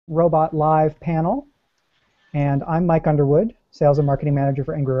Robot Live panel, and I'm Mike Underwood, Sales and Marketing Manager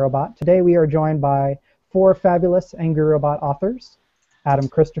for Angry Robot. Today we are joined by four fabulous Angry Robot authors, Adam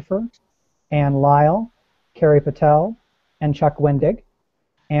Christopher, Anne Lyle, Carrie Patel, and Chuck Wendig.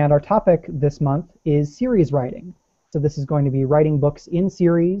 And our topic this month is series writing. So this is going to be writing books in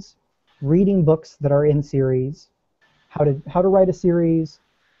series, reading books that are in series, how to write a series,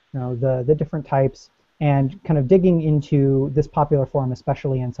 the different types, and kind of digging into this popular form,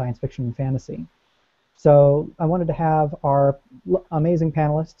 especially in science fiction and fantasy. So I wanted to have our amazing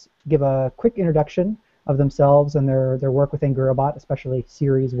panelists give a quick introduction of themselves and their work with Angry Robot, especially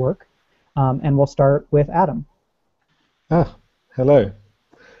series work. And we'll start with Adam. Hello.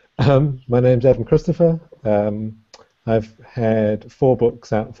 My name's Adam Christopher. I've had 4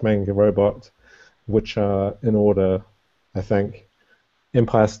 books out from Angry Robot, which are in order, I think: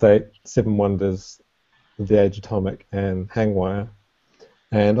 Empire State, Seven Wonders, The Age Atomic, and Hangwire.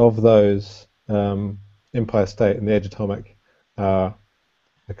 And of those, Empire State and The Age Atomic are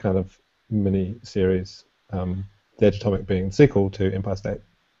a kind of mini-series, The Age Atomic being the sequel to Empire State.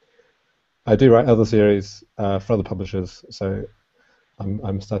 I do write other series for other publishers, so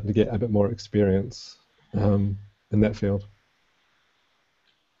I'm starting to get a bit more experience in that field.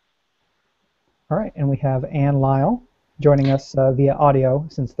 All right, and we have Anne Lyle joining us via audio,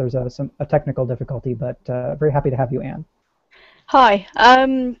 since there's a technical difficulty, but very happy to have you, Anne. Hi.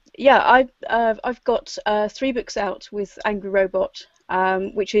 Yeah, I've got 3 books out with Angry Robot,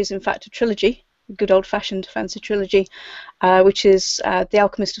 which is in fact a trilogy, a good old-fashioned fantasy trilogy, which is The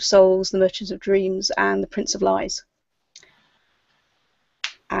Alchemist of Souls, The Merchant of Dreams, and The Prince of Lies.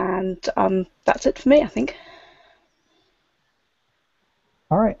 And that's it for me, I think.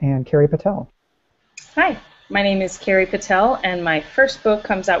 All right, and Carrie Patel. Hi, my name is Carrie Patel, and my first book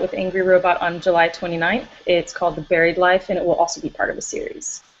comes out with Angry Robot on July 29th. It's called The Buried Life, and it will also be part of a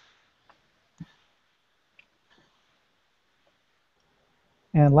series.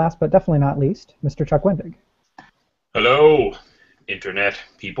 And last but definitely not least, Mr. Chuck Wendig. Hello, Internet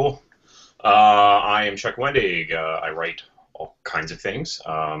people. I am Chuck Wendig. I write all kinds of things.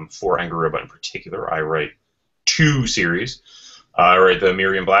 For Angry Robot in particular, I write 2 series. I write the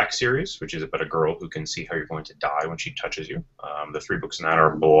Miriam Black series, which is about a girl who can see how you're going to die when she touches you. The 3 books in that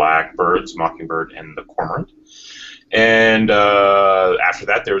are Blackbirds, Mockingbird, and the Cormorant. And after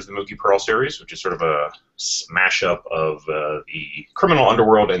that, there was the Mookie Pearl series, which is sort of a mashup of the criminal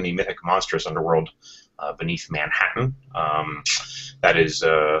underworld and the mythic monstrous underworld beneath Manhattan. That is...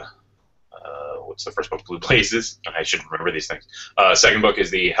 what's the first book? Blue Blazes. I should remember these things. Second book is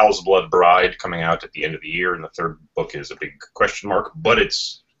the Hell's Blood Bride, coming out at the end of the year, and the third book is a big question mark, but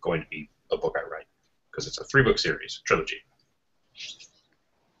it's going to be a book I write because it's a 3-book series, trilogy.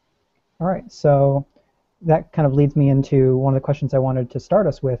 All right, so that kind of leads me into one of the questions I wanted to start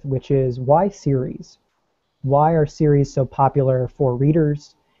us with, which is why series? Why are series so popular for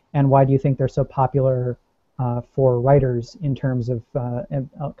readers, and why do you think they're so popular for writers in terms of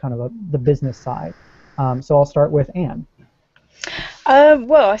the business side? So I'll start with Anne.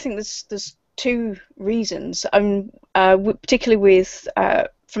 Well, I think there's 2 reasons. Particularly with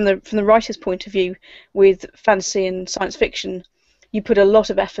from the writer's point of view, with fantasy and science fiction, you put a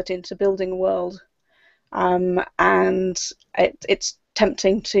lot of effort into building a world, and it's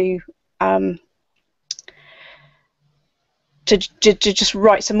tempting to just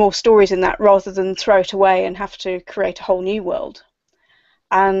write some more stories in that rather than throw it away and have to create a whole new world.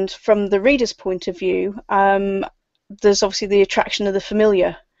 And from the reader's point of view, there's obviously the attraction of the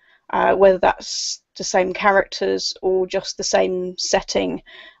familiar, whether that's the same characters or just the same setting.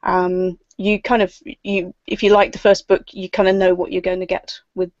 If you like the first book, you kind of know what you're going to get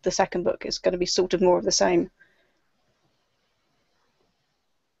with the second book. It's going to be sort of more of the same.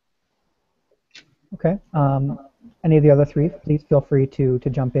 Okay. Any of the other 3, please feel free to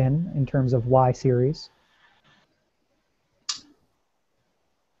jump in terms of why series.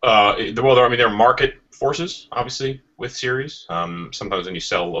 Well, there are market forces, obviously, with series. Sometimes when you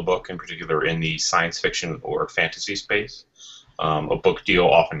sell a book, in particular in the science fiction or fantasy space, a book deal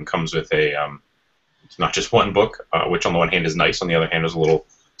often comes with it's not just one book, which on the one hand is nice, on the other hand is a little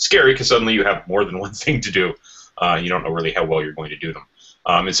scary, because suddenly you have more than one thing to do. You don't know really how well you're going to do them.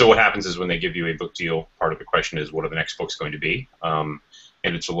 And so what happens is when they give you a book deal, part of the question is, what are the next books going to be? And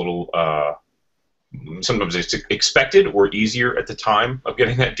it's a little, sometimes it's expected or easier at the time of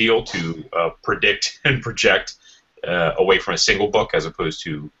getting that deal to predict and project away from a single book as opposed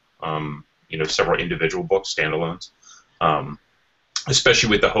to several individual books, standalones. Especially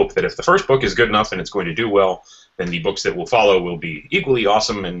with the hope that if the first book is good enough and it's going to do well, then the books that will follow will be equally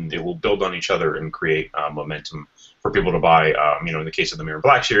awesome, and they will build on each other and create momentum for people to buy. In the case of the Mirror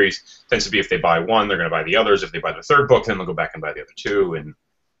Black series, tends to be if they buy one, they're going to buy the others. If they buy the third book, then they'll go back and buy the other two, and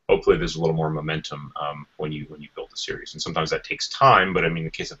hopefully there's a little more momentum when you build a series. And sometimes that takes time, but I mean, in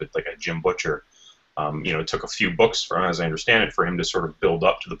the case of it, like a Jim Butcher, it took a few books, as I understand it, for him to sort of build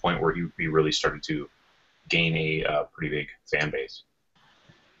up to the point where he really started to gain a pretty big fan base.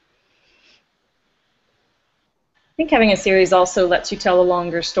 I think having a series also lets you tell a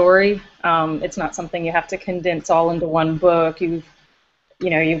longer story. It's not something you have to condense all into one book. You've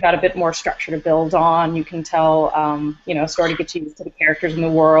got a bit more structure to build on. You can tell, a story to get you used to the characters in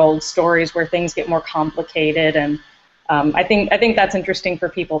the world, stories where things get more complicated, and I think that's interesting for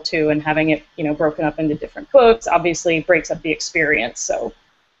people too. And having it, broken up into different books, obviously breaks up the experience. So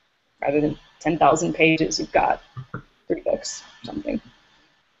rather than 10,000 pages, you've got 3 books or something.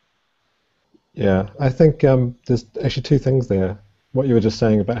 Yeah, I think there's actually 2 things there. What you were just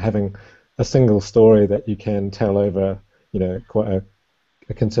saying about having a single story that you can tell over, quite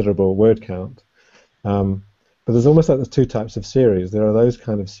a considerable word count. But there's almost like there's 2 types of series. There are those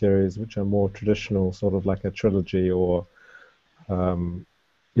kind of series which are more traditional, sort of like a trilogy, or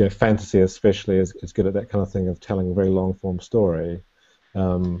fantasy especially is good at that kind of thing of telling a very long-form story.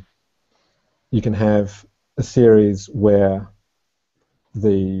 You can have a series where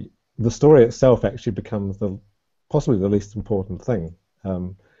the story itself actually becomes possibly the least important thing,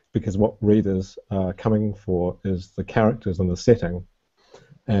 because what readers are coming for is the characters and the setting,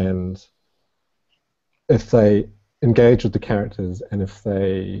 and if they engage with the characters and if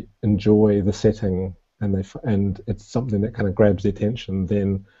they enjoy the setting and it's something that kind of grabs their attention,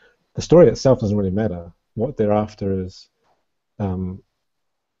 then the story itself doesn't really matter. What they're after is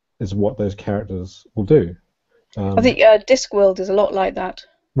what those characters will do. I think Discworld is a lot like that.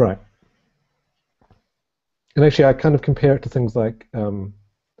 Right. And actually, I kind of compare it to things like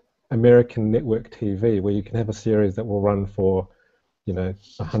American network TV, where you can have a series that will run for,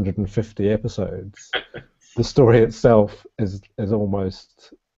 150 episodes. The story itself is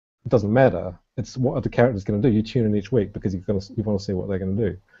almost, it doesn't matter. It's what are the characters going to do. You tune in each week because you want to see what they're going to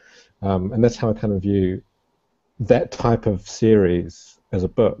do. And that's how I kind of view that type of series as a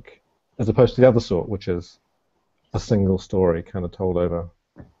book, as opposed to the other sort, which is a single story kind of told over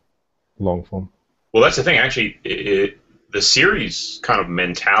long form. Well, that's the thing. Actually, the series kind of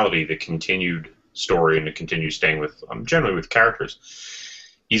mentality, the continued story, and the continued staying with, generally with characters,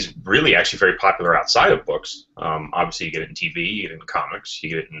 is really actually very popular outside of books. Obviously, you get it in TV, you get it in comics, you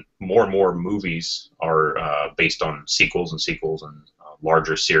get it in more and more movies are based on sequels and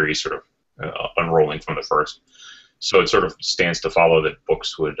larger series sort of unrolling from the first. So it sort of stands to follow that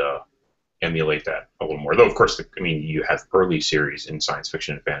books would emulate that a little more. Though, of course, you have early series in science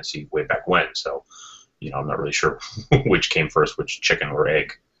fiction and fantasy way back when, so I'm not really sure which came first, which chicken or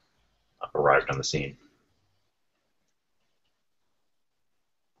egg arrived on the scene.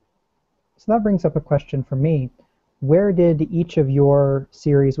 So that brings up a question for me. Where did each of your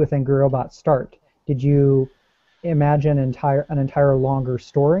series with Angry Robot start? Did you imagine an entire longer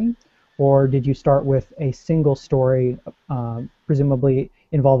story, or did you start with a single story, presumably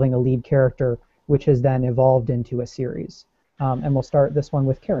involving a lead character, which has then evolved into a series? And we'll start this one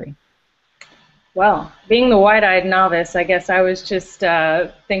with Carrie. Well, being the wide-eyed novice, I guess I was just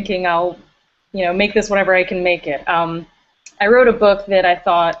thinking I'll, make this whatever I can make it. I wrote a book that I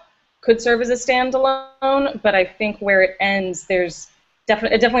thought could serve as a standalone, but I think where it ends, it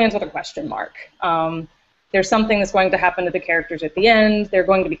definitely ends with a question mark. There's something that's going to happen to the characters at the end. There are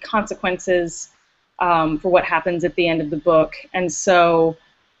going to be consequences for what happens at the end of the book, and so,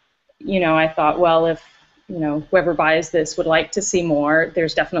 I thought, well, if whoever buys this would like to see more,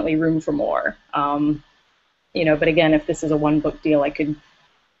 there's definitely room for more. But again, if this is a one-book deal, I could,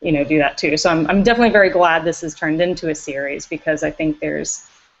 do that too. So I'm definitely very glad this has turned into a series, because I think there's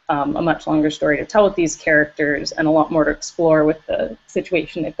a much longer story to tell with these characters and a lot more to explore with the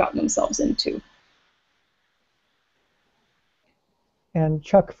situation they've gotten themselves into. And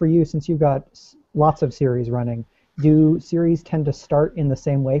Chuck, for you, since you've got lots of series running, do series tend to start in the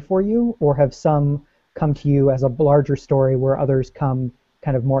same way for you, or have some come to you as a larger story where others come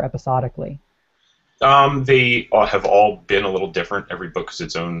kind of more episodically? They have all been a little different. Every book is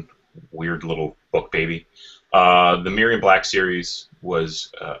its own weird little book baby. The Miriam Black series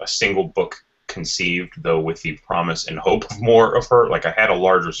was a single book conceived, though with the promise and hope of more of her. Like, I had a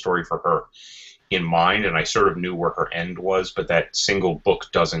larger story for her in mind, and I sort of knew where her end was, but that single book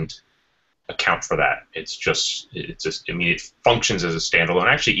doesn't account for that. It functions as a standalone.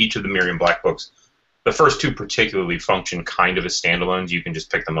 Actually, each of the Miriam Black books, the first 2 particularly, function kind of as standalones. You can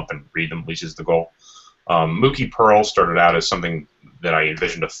just pick them up and read them, which is the goal. Mookie Pearl started out as something that I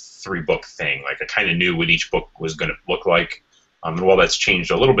envisioned a 3-book thing. Like I kind of knew what each book was going to look like. And while that's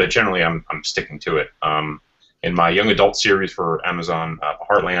changed a little bit, generally I'm sticking to it. In my young adult series for Amazon,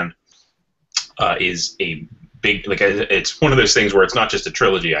 Heartland is a big, like, it's one of those things where it's not just a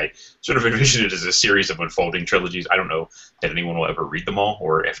trilogy. I sort of envision it as a series of unfolding trilogies. I don't know that anyone will ever read them all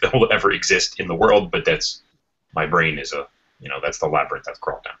or if they'll ever exist in the world, but that's, my brain is that's the labyrinth I've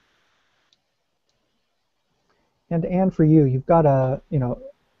crawled down. And Anne, for you, you've got a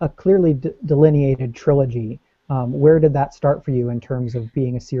clearly delineated trilogy. Where did that start for you in terms of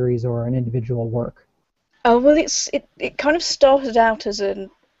being a series or an individual work? Well, it kind of started out as an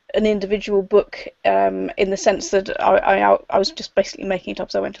individual book in the sense that I was just basically making it up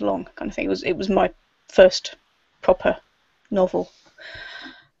as I went along, kind of thing. It was my first proper novel,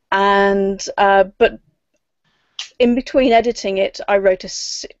 and but in between editing it, I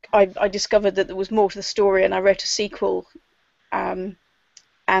discovered that there was more to the story, and I wrote a sequel. And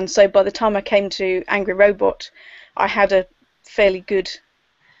so by the time I came to Angry Robot, I had a fairly good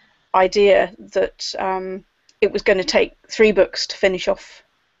idea that it was going to take 3 books to finish off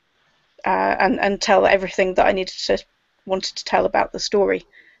and tell everything that I wanted to tell about the story.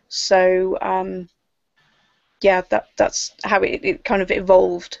 So yeah, that's how it kind of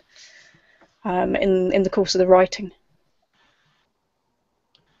evolved in the course of the writing.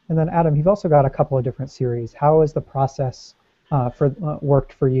 And then Adam, you've also got a couple of different series. How has the process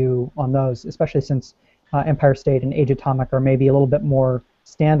worked for you on those, especially since Empire State and Age Atomic are maybe a little bit more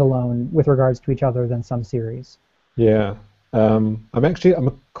standalone with regards to each other than some series? Yeah, I'm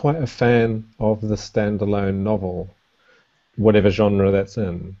quite a fan of the standalone novel, whatever genre that's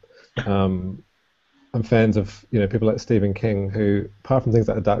in. I'm fans of people like Stephen King, who, apart from things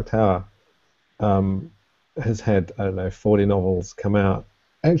like The Dark Tower, has had, I don't know, 40 novels come out,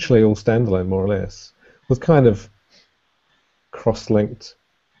 actually all standalone more or less, with kind of cross-linked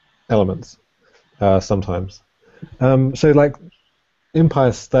elements sometimes. So like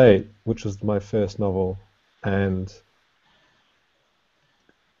Empire State, which was my first novel and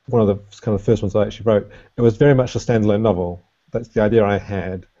one of the kind of first ones I actually wrote, it was very much a standalone novel. That's the idea I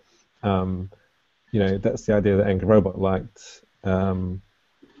had. That's the idea that Angry Robot liked.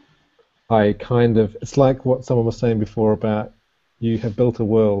 It's like what someone was saying before about you have built a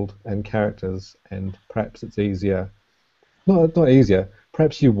world and characters, and perhaps it's easier. Not easier.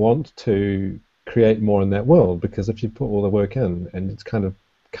 Perhaps you want to create more in that world, because if you put all the work in and it's kind of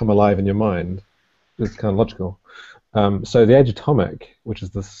come alive in your mind, it's kind of logical. So the Age Atomic, which is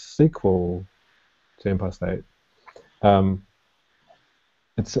the sequel to Empire State,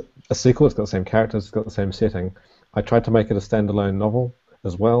 it's a sequel. It's got the same characters. It's got the same setting. I tried to make it a standalone novel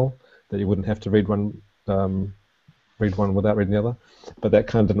as well, that you wouldn't have to read one without reading the other, but that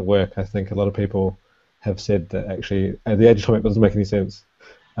kind of didn't work. I think a lot of people have said that actually the Age Atomic doesn't make any sense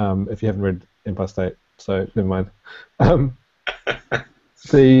if you haven't read Empire State, so never mind.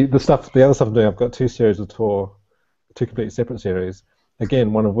 The other stuff I'm doing, I've got 2 series of Tor, 2 completely separate series.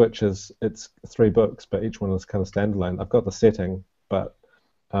 Again, one of which it's 3 books, but each one is kind of standalone. I've got the setting, but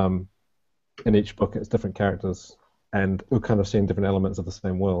in each book it's different characters, and we're kind of seeing different elements of the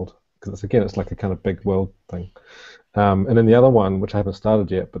same world, because it's like a kind of big world thing. And then the other one, which I haven't started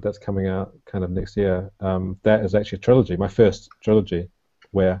yet, but that's coming out kind of next year, that is actually a trilogy, my first trilogy,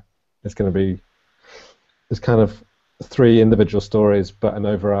 where it's kind of 3 individual stories, but an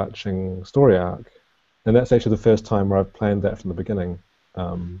overarching story arc. And that's actually the first time where I've planned that from the beginning.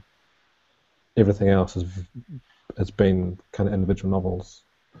 Everything else has been kind of individual novels.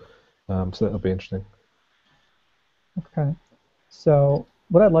 So that'll be interesting. Okay. So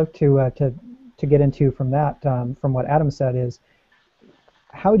what I'd like to get into from that, from what Adam said, is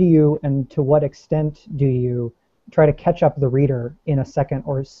how do you and to what extent do you try to catch up the reader in a second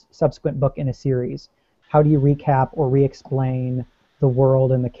or subsequent book in a series? How do you recap or re-explain the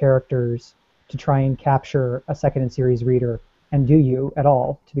world and the characters to try and capture a second in series reader? And do you at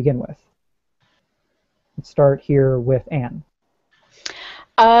all to begin with? Let's start here with Anne.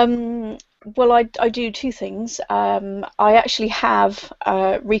 Well, I do 2 things. I actually have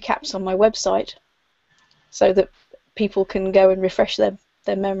recaps on my website so that people can go and refresh their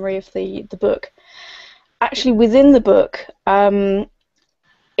memory of the book. Actually, within the book,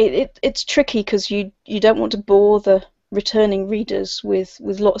 it's tricky because you don't want to bore the returning readers with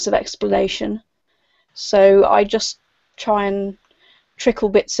lots of explanation. So I just try and trickle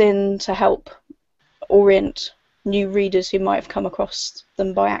bits in to help orient new readers who might have come across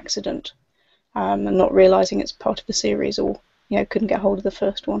them by accident and not realizing it's part of the series, or couldn't get hold of the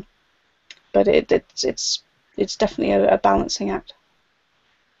first one. But it's definitely a balancing act.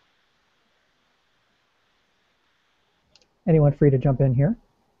 Anyone free to jump in here?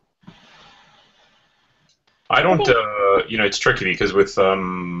 I don't, it's tricky because with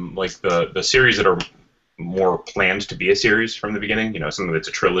like the series that are more planned to be a series from the beginning, something that's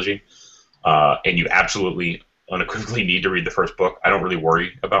a trilogy, and you absolutely unequivocally need to read the first book, I don't really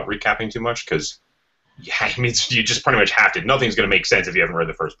worry about recapping too much because, yeah, I mean, you just pretty much have to. Nothing's going to make sense if you haven't read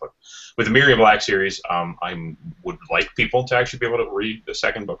the first book. With the Miriam Black series, I would like people to actually be able to read the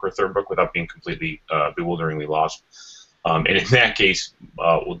second book or third book without being completely bewilderingly lost. And in that case,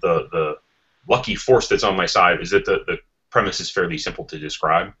 the lucky force that's on my side is that the premise is fairly simple to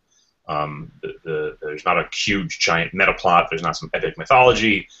describe. There's not a huge, giant meta plot. There's not some epic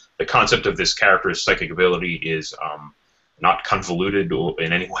mythology. The concept of this character's psychic ability is not convoluted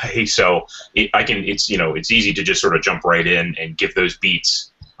in any way. So it's easy to just sort of jump right in and give those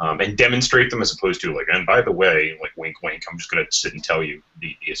beats and demonstrate them as opposed to like, and by the way, like wink, wink, I'm just going to sit and tell you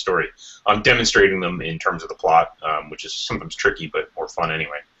the story. I'm demonstrating them in terms of the plot, which is sometimes tricky but more fun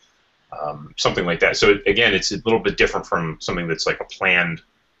anyway. Something like that. So again, it's a little bit different from something that's like a planned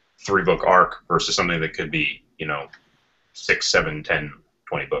 3-book arc versus something that could be, 6, 7, 10,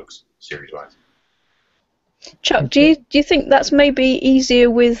 20 books series-wise. Chuck, do you think that's maybe easier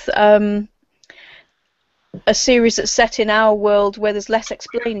with a series that's set in our world where there's less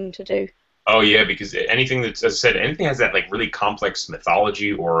explaining to do? Oh yeah, because anything that's, as I said, anything has that like really complex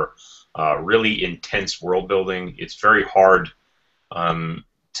mythology or really intense world building, it's very hard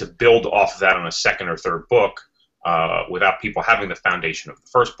to build off of that on a second or third book without people having the foundation of the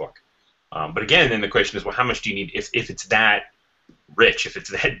first book. But again, then the question is, well, how much do you need if it's that rich, if it's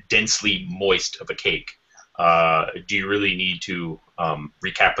that densely moist of a cake? Do you really need to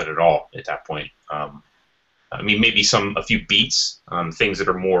recap it at all at that point? I mean, maybe a few beats, things that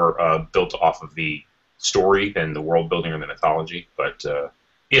are more built off of the story than the world building or the mythology. But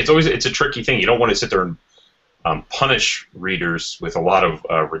yeah, it's a tricky thing. You don't want to sit there and punish readers with a lot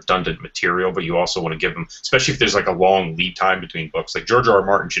of redundant material, but you also want to give them, especially if there's like a long lead time between books. Like George R.R.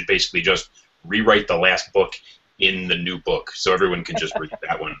 Martin should basically just rewrite the last book in the new book, so everyone can just read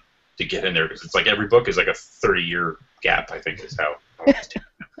that one to get in there, because it's like every book is like a 30-year gap, I think, is how it's taken.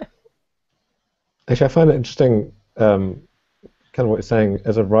 Actually, I find it interesting, kind of what you're saying,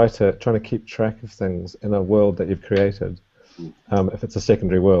 as a writer, trying to keep track of things in a world that you've created. If it's a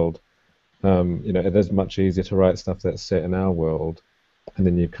secondary world, it is much easier to write stuff that's set in our world, and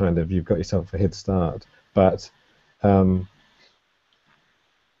then you've got yourself a head start. But trying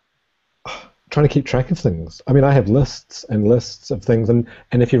to keep track of things. I mean, I have lists and lists of things, and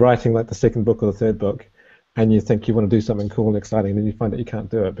if you're writing like the second book or the third book, and you think you want to do something cool and exciting, then you find that you can't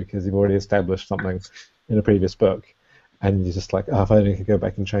do it because you've already established something in a previous book, and you're just like, oh, if I only could go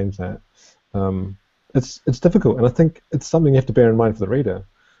back and change that. It's difficult, and I think it's something you have to bear in mind for the reader.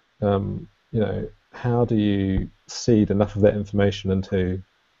 How do you seed enough of that information into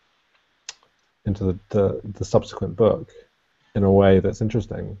the subsequent book in a way that's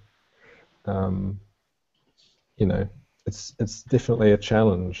interesting? It's definitely a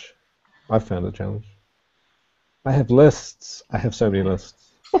challenge. I've found a challenge. I have lists. I have so many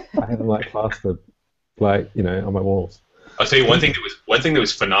lists. I have them like plastered, on my walls. I'll tell you one thing that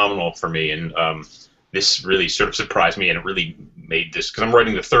was phenomenal for me, and this really sort of surprised me, and it really made this, because I'm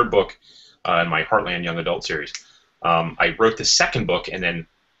writing the third book in my Heartland Young Adult series. I wrote the second book, and then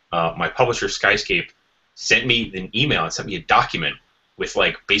my publisher Skyscape sent me an email and sent me a document with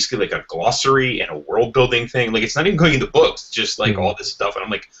basically like a glossary and a world building thing. Like, it's not even going in the books, just like all this stuff. And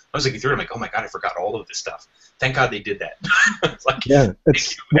I was looking through it, I'm like, oh my god, I forgot all of this stuff. Thank God they did that. It's like,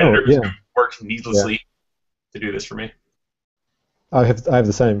 editors worked needlessly to do this for me. I have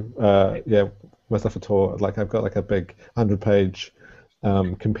the same. My stuff at Tor. Like, I've got like a big 100-page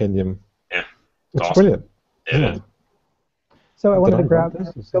compendium. Yeah, it's awesome. Brilliant. Yeah. So I wanted to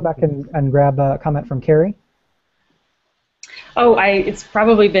go back and grab a comment from Carrie. Oh, it's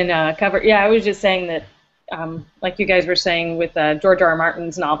probably been covered. Yeah, I was just saying that, like you guys were saying with George R.R.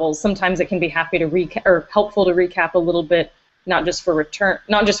 Martin's novels, sometimes it can be helpful to recap a little bit, not just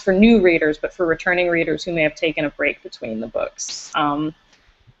for new readers, but for returning readers who may have taken a break between the books.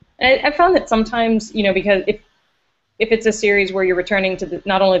 I found that sometimes, because if it's a series where you're returning to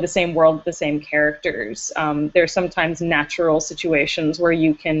not only the same world, but the same characters, there's sometimes natural situations where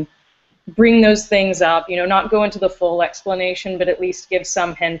you can bring those things up, not go into the full explanation, but at least give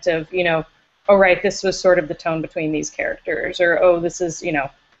some hint of, oh, right, this was sort of the tone between these characters, or, oh, this is,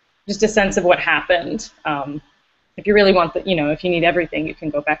 just a sense of what happened. If you really want if you need everything, you can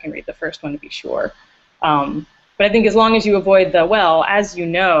go back and read the first one to be sure. But I think as long as you avoid as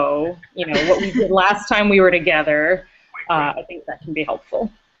what we did last time we were together, I think that can be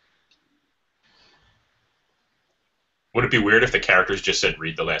helpful. Would it be weird if the characters just said,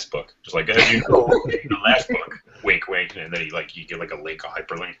 "Read the last book"? Just like, as you know, the last book. Wink, wink, and then you get like a link, a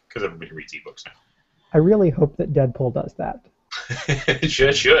hyperlink, because everybody reads ebooks now. I really hope that Deadpool does that. It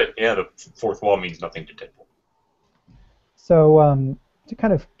should. Yeah, the fourth wall means nothing to Deadpool. So to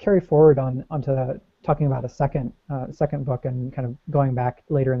kind of carry forward onto talking about a second book and kind of going back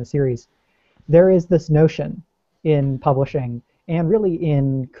later in the series, there is this notion in publishing and really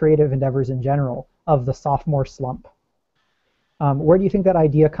in creative endeavors in general of the sophomore slump. Where do you think that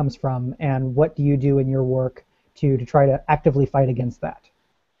idea comes from, and what do you do in your work to try to actively fight against that?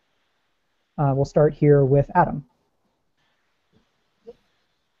 We'll start here with Adam.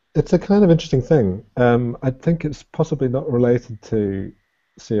 It's a kind of interesting thing. I think it's possibly not related to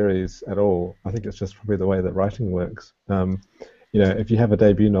series at all. I think it's just probably the way that writing works. If you have a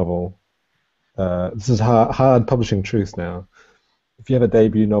debut novel, this is hard publishing truth now. If you have a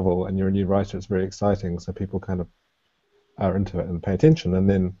debut novel and you're a new writer, it's very exciting, so people kind of are into it and pay attention. And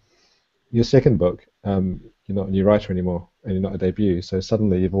then your second book, you're not a new writer anymore, and you're not a debut, so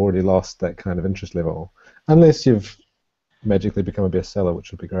suddenly you've already lost that kind of interest level, unless you've magically become a bestseller,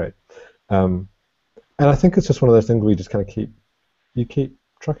 which would be great. And I think it's just one of those things where you just kind of keep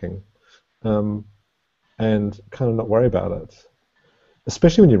trucking, and kind of not worry about it.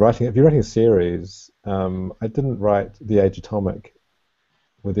 Especially when you're writing, if you're writing a series, I didn't write The Age Atomic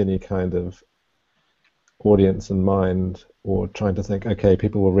with any kind of audience in mind, or trying to think, okay,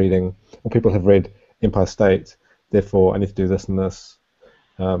 people have read Empire State, therefore I need to do this and this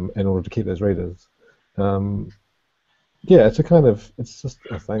in order to keep those readers. Yeah, it's just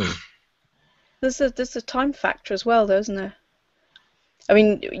a thing. There's a time factor as well, though, isn't there? I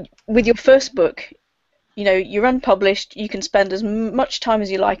mean, with your first book, you're unpublished, you can spend as much time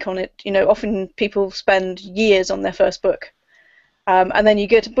as you like on it. Often people spend years on their first book. And then you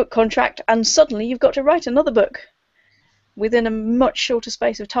get a book contract, and suddenly you've got to write another book within a much shorter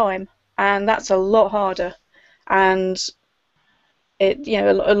space of time, and that's a lot harder. And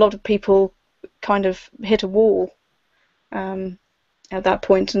a lot of people kind of hit a wall at that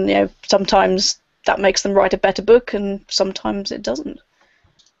point, and sometimes that makes them write a better book, and sometimes it doesn't.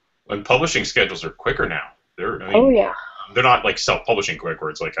 And publishing schedules are quicker now. They're not like self-publishing quick, where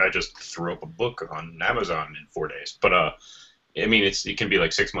it's like I just threw up a book on Amazon in 4 days, but it can be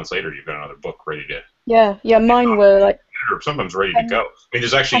like 6 months later you've got another book ready to. Yeah, mine were like. Or sometimes ready to go. I mean,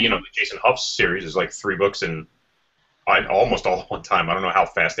 there's actually, the Jason Huff's series is like 3 books in almost all at one time. I don't know how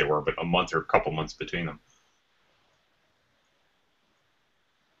fast they were, but a month or a couple months between them.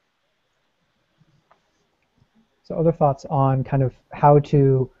 So other thoughts on kind of how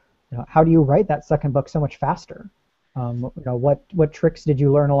do you write that second book so much faster? What tricks did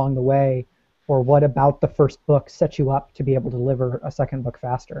you learn along the way, or what about the first book set you up to be able to deliver a second book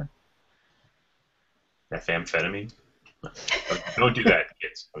faster? Methamphetamine? Don't do that,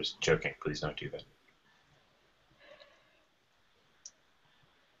 kids. I was joking. Please don't do that.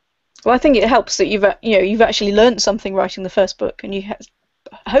 Well, I think it helps that you've actually learned something writing the first book, and you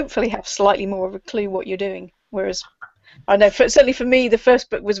hopefully have slightly more of a clue what you're doing. Whereas, I know certainly for me, the first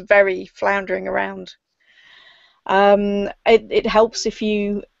book was very floundering around. It helps if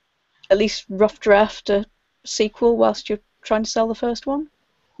you at least rough draft a sequel whilst you're trying to sell the first one,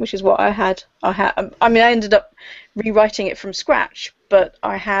 which is what I had. I ended up rewriting it from scratch, but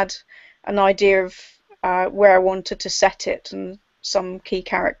I had an idea of where I wanted to set it and some key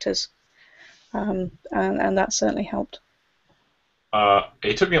characters, and that certainly helped.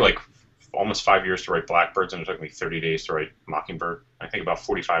 It took me like almost 5 years to write Blackbirds, and it took me 30 days to write Mockingbird. I think about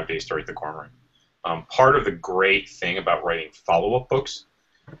 45 days to write the Cormorant. Part of the great thing about writing follow-up books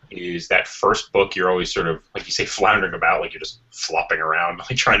is that first book you're always sort of, like you say, floundering about, like you're just flopping around,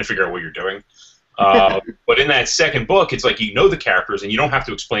 like trying to figure out what you're doing. But in that second book, it's like you know the characters and you don't have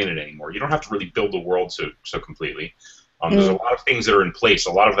to explain it anymore. You don't have to really build the world so completely. There's a lot of things that are in place,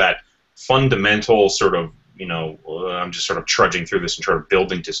 a lot of that fundamental sort of, I'm just sort of trudging through this and sort of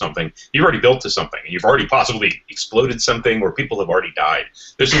building to something. You've already built to something, and you've already possibly exploded something, or people have already died.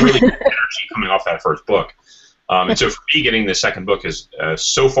 There's some really good energy coming off that first book. And so for me, getting the second book is,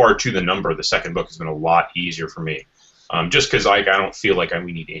 so far to the number, the second book has been a lot easier for me. Just because I don't feel like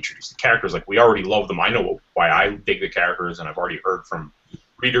we need to introduce the characters. Like, we already love them. I know why I dig the characters, and I've already heard from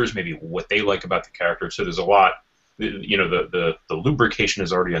readers maybe what they like about the characters. So there's a lot, the lubrication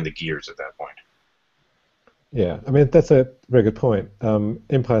is already on the gears at that point. Yeah, I mean, that's a very good point.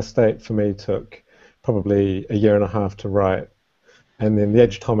 Empire State, for me, took probably 1.5 years to write, and then The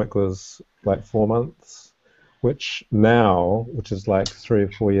Age Atomic was like 4 months, which now, which is like 3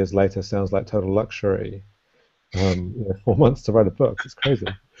 or 4 years later, sounds like total luxury. 4 months to write a book, it's crazy.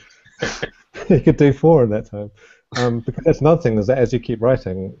 You could do 4 in that time. Because that's another thing, is that as you keep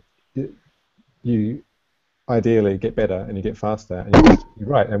writing, you ideally get better and you get faster and you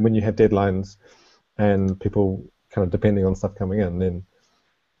write. And when you have deadlines and people kind of depending on stuff coming in, then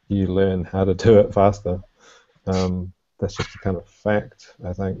you learn how to do it faster. That's just a kind of fact,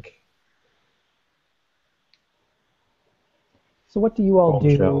 I think. So what do you all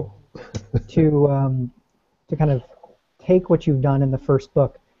do to kind of take what you've done in the first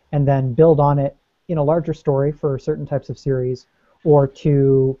book and then build on it in a larger story for certain types of series, or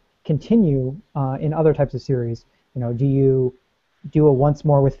to continue in other types of series? You know, do you do a once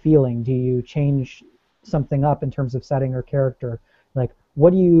more with feeling? Do you change something up in terms of setting or character? Like,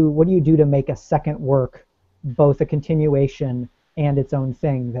 what do you do to make a second work both a continuation and its own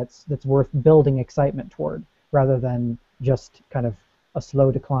thing that's worth building excitement toward, rather than just kind of a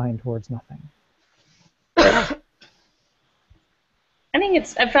slow decline towards nothing? I think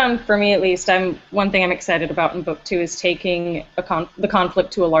I found, for me at least, one thing I'm excited about in book 2 is taking the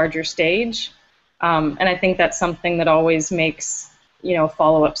conflict to a larger stage, and I think that's something that always makes, you know,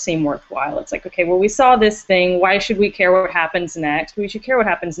 follow-up seem worthwhile. It's like, okay, well, we saw this thing, why should we care what happens next? We should care what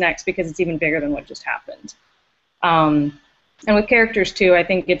happens next because it's even bigger than what just happened. And with characters too, I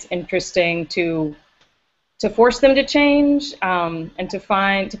think it's interesting to force them to change, and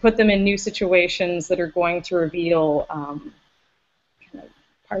to put them in new situations that are going to reveal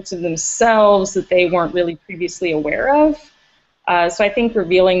parts of themselves that they weren't really previously aware of. So I think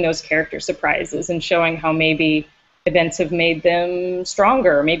revealing those character surprises and showing how maybe events have made them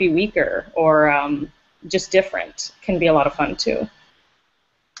stronger, maybe weaker, or just different can be a lot of fun too.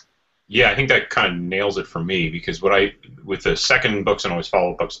 Yeah, I think that kind of nails it for me, because with the second books and always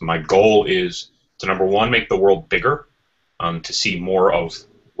follow-up books, my goal is to, number one, make the world bigger, to see more of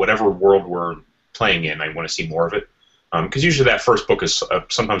whatever world we're playing in. I want to see more of it, because usually that first book is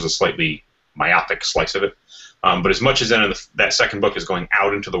sometimes a slightly myopic slice of it. But as much as then that second book is going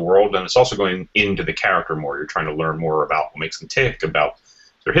out into the world, then it's also going into the character more. You're trying to learn more about what makes them tick, about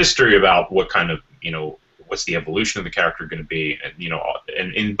their history, about what kind of, you know, what's the evolution of the character going to be, and, you know,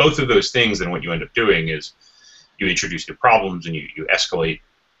 and in both of those things, then what you end up doing is you introduce new problems and you escalate.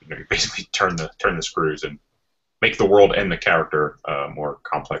 You know, you basically turn the screws and make the world and the character more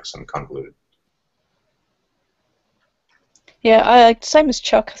complex and convoluted. Yeah, same as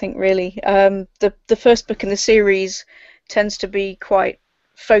Chuck, I think, really. The first book in the series tends to be quite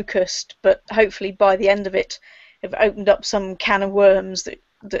focused, but hopefully by the end of it, have opened up some can of worms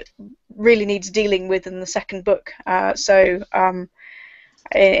that really needs dealing with in the second book. So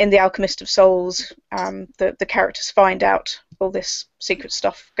in The Alchemist of Souls, the characters find out all this secret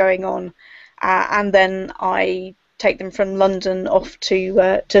stuff going on, and then I take them from London off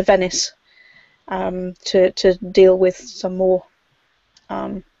to Venice, to deal with some more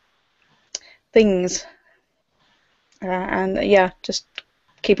things, and yeah, just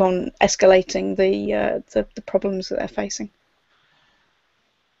keep on escalating the problems that they're facing.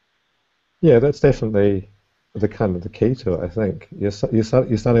 Yeah, that's definitely the kind of the key to it. I think you're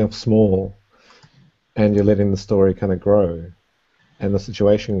starting off small, and you're letting the story kind of grow, and the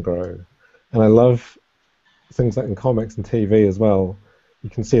situation grow. And I love things like in comics and TV as well. You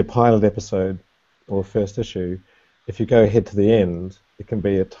can see a pilot episode or a first issue. If you go ahead to the end, it can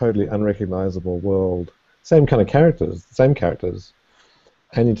be a totally unrecognizable world. Same kind of characters, same characters,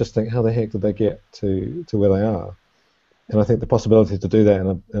 and you just think, how the heck did they get to where they are? And I think the possibility to do that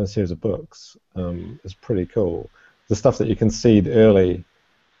in a series of books is pretty cool. The stuff that you can seed early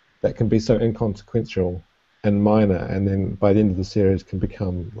that can be so inconsequential and minor, and then by the end of the series can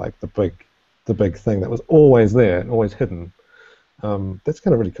become like the big thing that was always there and always hidden. That's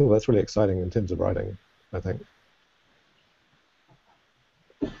kind of really cool. That's really exciting in terms of writing, I think.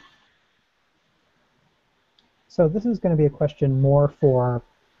 So this is going to be a question more for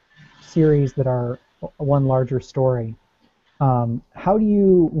series that are one larger story. How do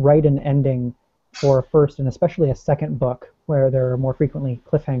you write an ending for a first and especially a second book, where there are more frequently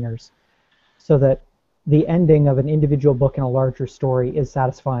cliffhangers, so that the ending of an individual book in a larger story is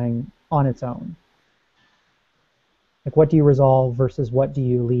satisfying on its own? Like, what do you resolve versus what do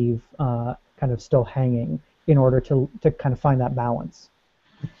you leave kind of still hanging in order to kind of find that balance?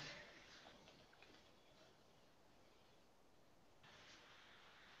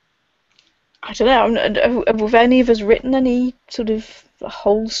 I don't know. Have any of us written any sort of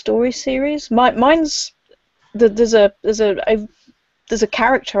whole story series? Mine's there's a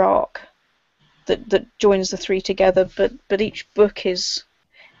character arc that joins the three together, but each book is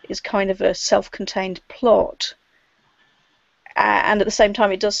kind of a self-contained plot, and at the same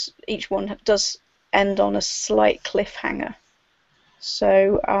time each one does end on a slight cliffhanger.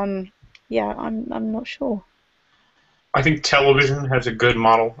 So yeah, I'm not sure. I think television has a good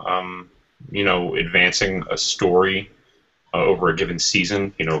model. Advancing a story over a given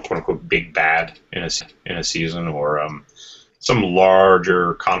season. Quote unquote, big bad in a season, or some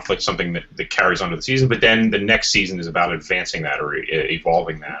larger conflict, something that carries on to the season. But then the next season is about advancing that or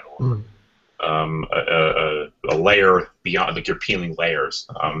evolving that, or a layer beyond, like you're peeling layers.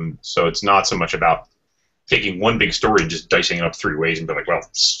 So it's not so much about taking one big story and just dicing it up 3 ways and be like, well,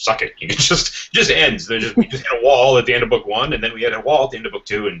 suck it. You can just ends. We just hit a wall at the end of book 1, and then we hit a wall at the end of book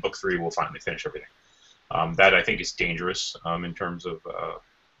 2, and book 3 we'll finally finish everything. That I think is dangerous in terms of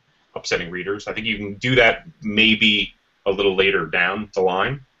upsetting readers. I think you can do that maybe a little later down the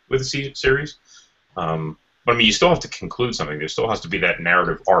line with a series. But I mean, you still have to conclude something. There still has to be that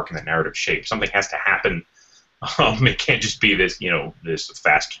narrative arc and that narrative shape. Something has to happen. It can't just be this, this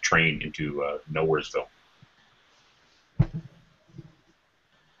fast train into Nowheresville.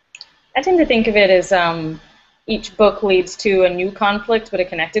 I tend to think of it as each book leads to a new conflict, but a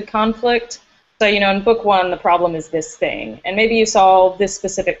connected conflict. So, in book 1, the problem is this thing, and maybe you solve this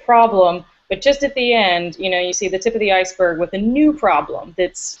specific problem, but just at the end, you see the tip of the iceberg with a new problem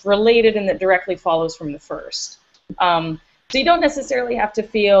that's related and that directly follows from the first. So you don't necessarily have to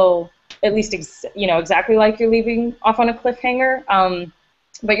feel, at least exactly like you're leaving off on a cliffhanger,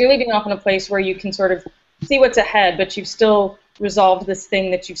 but you're leaving off in a place where you can sort of see what's ahead, but you've still resolved this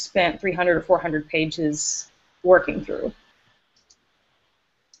thing that you've spent 300 or 400 pages working through.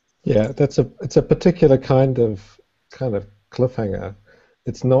 Yeah, it's a particular kind of cliffhanger.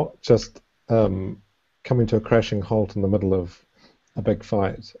 It's not just coming to a crashing halt in the middle of a big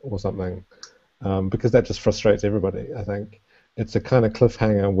fight or something, because that just frustrates everybody, I think. It's a kind of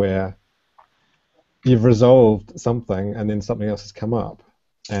cliffhanger where you've resolved something and then something else has come up,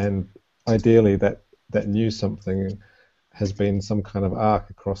 and ideally that new something has been some kind of arc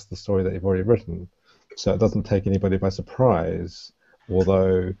across the story that you've already written, so it doesn't take anybody by surprise,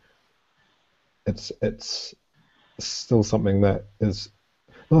 although it's still something that is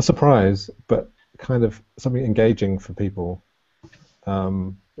not a surprise, but kind of something engaging for people,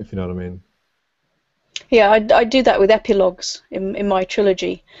 if you know what I mean. Yeah, I do that with epilogues in my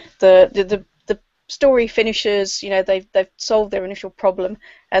trilogy. The story finishes, they've solved their initial problem,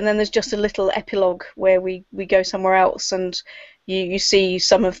 and then there's just a little epilogue where we go somewhere else, and you see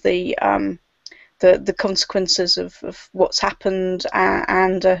some of the consequences of what's happened,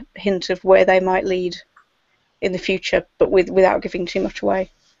 and a hint of where they might lead in the future, but without giving too much away.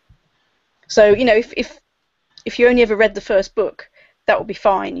 So if you only ever read the first book, that would be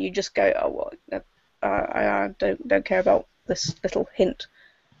fine. You just go, oh well, I don't care about this little hint.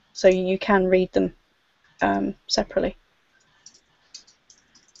 So you can read them separately.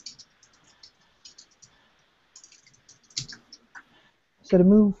 So to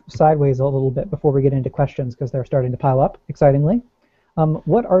move sideways a little bit before we get into questions, because they're starting to pile up, excitingly,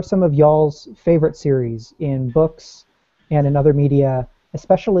 what are some of y'all's favorite series in books and in other media,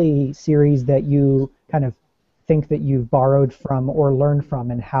 especially series that you kind of think that you've borrowed from or learned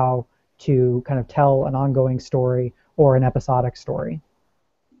from, and how to kind of tell an ongoing story or an episodic story?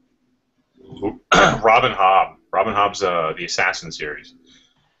 Robin Hobb. Robin Hobb's the Assassin series.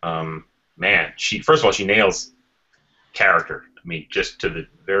 Man, first of all, she nails character. I mean, just to the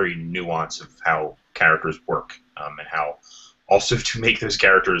very nuance of how characters work, and how also to make those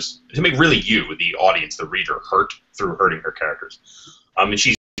characters, to make really you, the audience, the reader, hurt through hurting her characters. And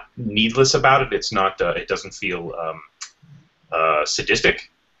she's needless about it. It's not. It doesn't feel sadistic.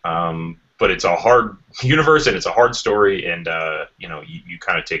 But it's a hard universe, and it's a hard story, and you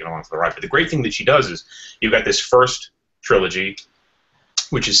kind of take it along for the ride. But the great thing that she does is you've got this first trilogy,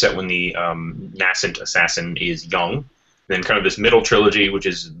 which is set when the nascent assassin is young, then kind of this middle trilogy, which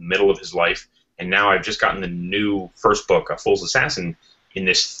is middle of his life, and now I've just gotten the new first book, A Fool's Assassin, in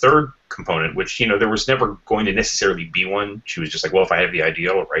this third component, which there was never going to necessarily be one. She was just like, well, if I have the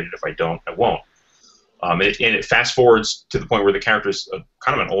idea, I'll write it. If I don't, I won't. And it fast forwards to the point where the character's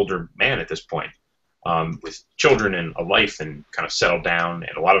kind of an older man at this point, with children and a life, and kind of settled down.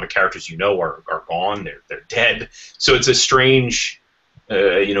 And a lot of the characters are gone. They're dead. So it's a strange,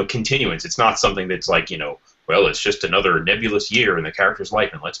 continuance. It's not something that's like well, it's just another nebulous year in the character's life,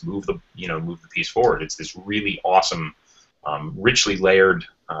 and let's move the piece forward. It's this really awesome, richly layered,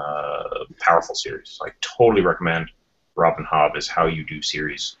 powerful series. So I totally recommend Robin Hobb as how you do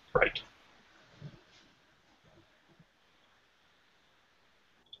series right.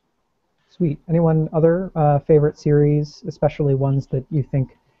 Sweet. Anyone other favorite series, especially ones that you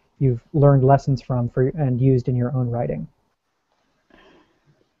think you've learned lessons from and used in your own writing?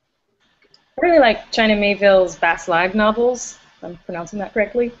 I really like China Miéville's Bass Lag novels. if I'm pronouncing that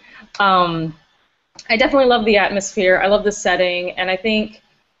correctly. I definitely love the atmosphere. I love the setting, and I think,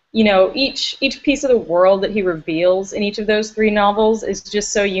 you know, each piece of the world that he reveals in each of those 3 novels is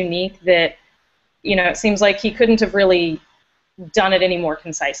just so unique that, you know, it seems like he couldn't have really done it any more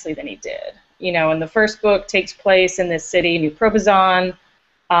concisely than he did. You know, and the first book takes place in this city, New Probazon,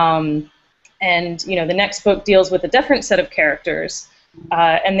 and, you know, the next book deals with a different set of characters,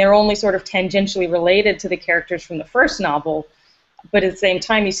 and they're only sort of tangentially related to the characters from the first novel, but at the same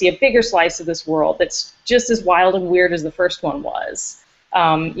time you see a bigger slice of this world that's just as wild and weird as the first one was.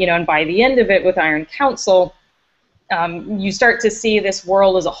 You know, and by the end of it, with Iron Council, you start to see this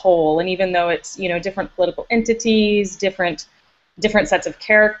world as a whole, and even though it's, you know, different political entities, different sets of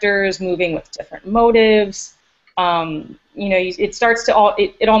characters moving with different motives, you know, it starts to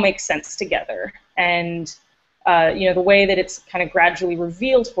it all makes sense together, and you know, the way that it's kind of gradually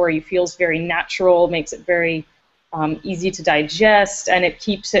revealed for you feels very natural, makes it very easy to digest, and it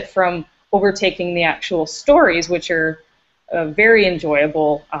keeps it from overtaking the actual stories, which are very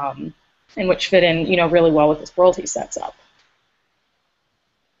enjoyable, and which fit in, you know, really well with this world he sets up.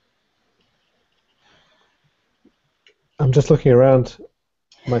 I'm just looking around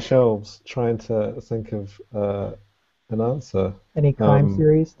my shelves trying to think of an answer. Any crime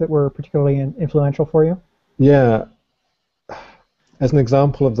series that were particularly influential for you? Yeah. As an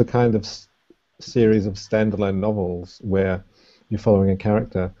example of the kind of series of standalone novels where you're following a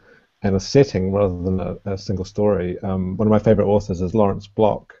character and a setting rather than a single story, one of my favorite authors is Lawrence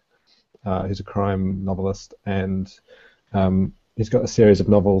Block, who's a crime novelist, and he's got a series of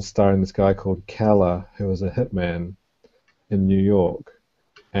novels starring this guy called Keller, who was a hitman in New York,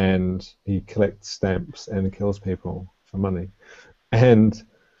 and he collects stamps and kills people for money. And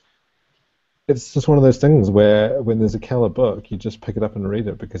it's just one of those things where when there's a Keller book, you just pick it up and read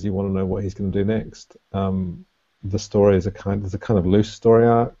it because you want to know what he's going to do next. The stories are there's a kind of loose story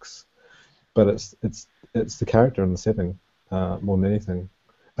arcs, but it's the character and the setting more than anything.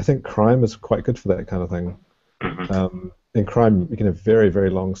 I think crime is quite good for that kind of thing. In crime, you can have very, very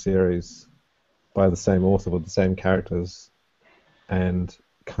long series by the same author with the same characters, and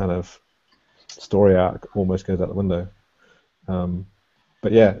kind of story arc almost goes out the window.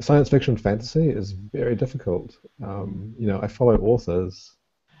 But yeah, science fiction fantasy is very difficult. You know, I follow authors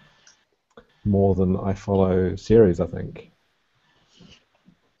more than I follow series, I think.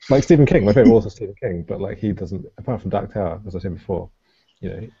 Like Stephen King, my favorite author is Stephen King, but like he doesn't, apart from Dark Tower, as I said before, you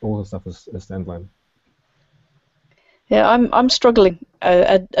know, all the stuff is standalone. Yeah, I'm struggling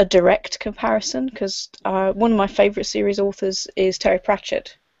a direct comparison because one of my favourite series authors is Terry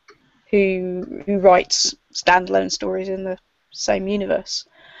Pratchett, who writes standalone stories in the same universe,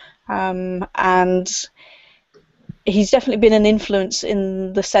 and he's definitely been an influence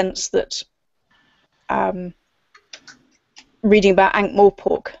in the sense that reading about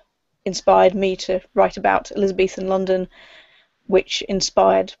Ankh-Morpork inspired me to write about Elizabethan London, which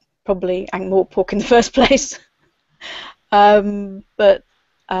inspired probably Ankh-Morpork in the first place. But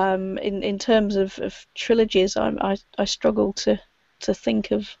in terms of trilogies, I struggle to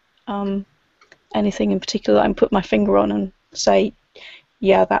think of anything in particular that I can put my finger on and say,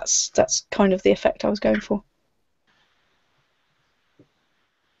 yeah, that's kind of the effect I was going for.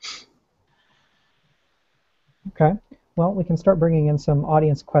 Okay. Well, we can start bringing in some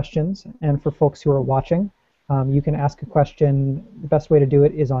audience questions, and for folks who are watching, you can ask a question. The best way to do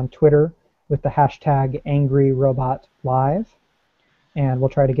it is on Twitter with the hashtag #AngryRobotLive, and we'll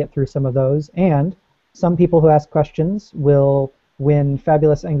try to get through some of those. And some people who ask questions will win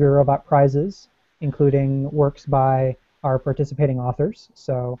fabulous Angry Robot prizes, including works by our participating authors.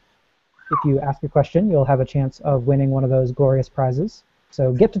 So if you ask a question, you'll have a chance of winning one of those glorious prizes.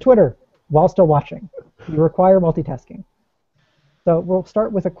 So get to Twitter while still watching. You require multitasking. So we'll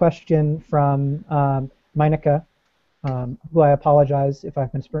start with a question from Meineke, who I apologize if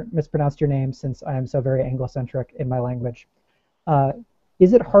I've mispronounced your name, since I am so very Anglo-centric in my language.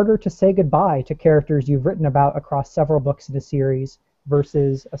 Is it harder to say goodbye to characters you've written about across several books in a series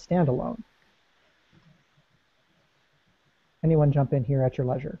versus a standalone? Anyone jump in here at your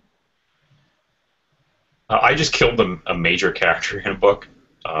leisure. I just killed a major character in a book,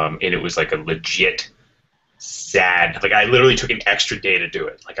 and it was like a legit sad. Like I literally took an extra day to do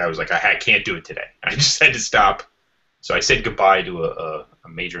it. Like I was like, I can't do it today. I just had to stop. So I said goodbye to a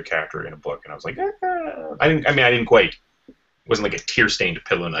major character in a book, and I was like, I didn't quite. It wasn't like a tear-stained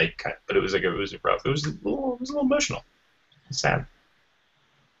pillow night, but it was like it was rough. It was a little emotional, sad.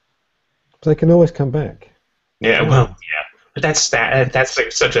 But they can always come back. Yeah, well, yeah, but that's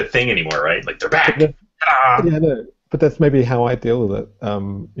like such a thing anymore, right? Like they're back. Yeah, no, but that's maybe how I deal with it.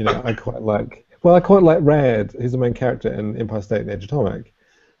 You know, I quite like Well, I quite like Rad. He's the main character in Empire State and Age Atomic.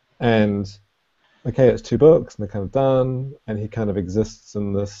 And, okay, it's 2 books, and they're kind of done, and he kind of exists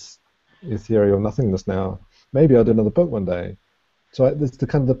in this ethereal nothingness now. Maybe I'll do another book one day. So there's the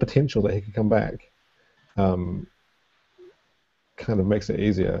kind of the potential that he could come back. Kind of makes it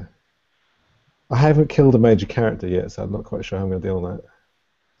easier. I haven't killed a major character yet, so I'm not quite sure how I'm going to deal with that.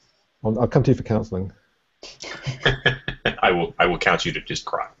 I'll come to you for counselling. I will count you to just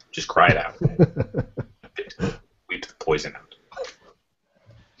cry. Just cry it out. Weep the poison out.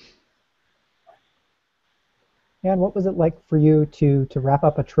 And what was it like for you to wrap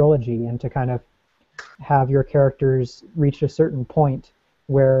up a trilogy and to kind of have your characters reach a certain point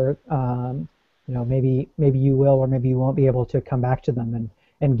where maybe you will or maybe you won't be able to come back to them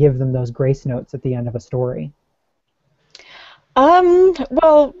and give them those grace notes at the end of a story?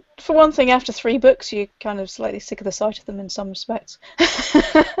 Well, for one thing, after 3 books, you're kind of slightly sick of the sight of them in some respects.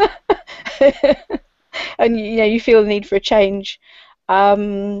 And you feel the need for a change. I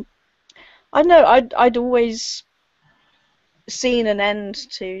know I'd always seen an end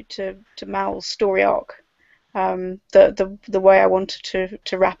to Mal's story arc, the way I wanted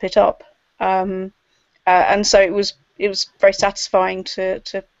to wrap it up, and so it was very satisfying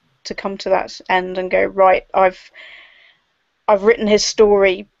to come to that end and go, right, I've written his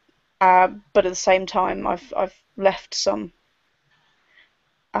story, but at the same time I've left some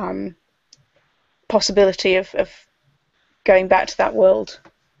possibility of going back to that world.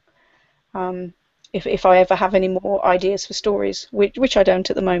 If I ever have any more ideas for stories, which I don't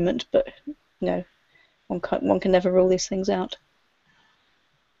at the moment, but one can never rule these things out.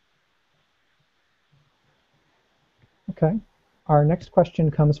 Okay. Our next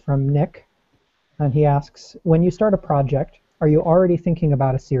question comes from Nick, and he asks, when you start a project, are you already thinking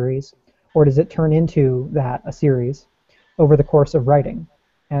about a series, or does it turn into a series over the course of writing?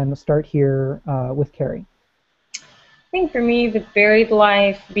 And we'll start here with Carrie. I think for me, The Buried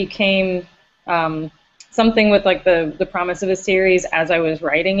Life became something with like the promise of a series as I was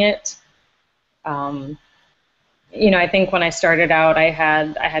writing it. I think when I started out, I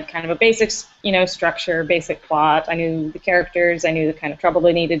had kind of a basic, structure, basic plot. I knew the characters, I knew the kind of trouble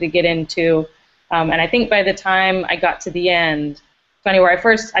they needed to get into, and I think by the time I got to the end, funny where I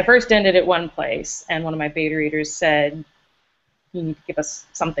first ended at one place, and one of my beta readers said, "You need to give us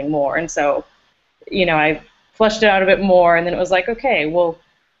something more," and so, I fleshed it out a bit more, and then it was like, okay, well,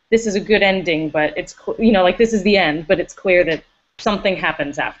 this is a good ending, but it's this is the end, but it's clear that something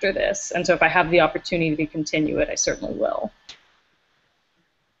happens after this, and so if I have the opportunity to continue it, I certainly will.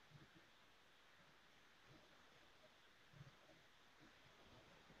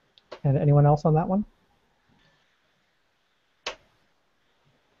 And anyone else on that one?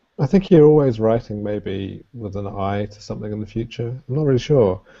 I think you're always writing maybe with an eye to something in the future. I'm not really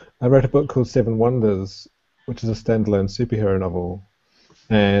sure. I wrote a book called 7 Wonders, which is a standalone superhero novel,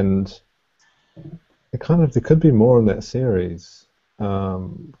 and there could be more in that series.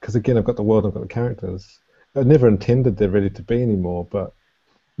 Because again, I've got the world, I've got the characters. I never intended there really to be any more, but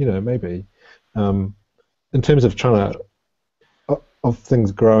maybe. In terms of trying to of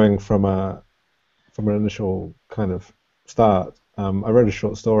things growing from an initial kind of start, I wrote a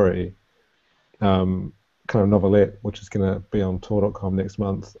short story, kind of novelette, which is going to be on Tor.com next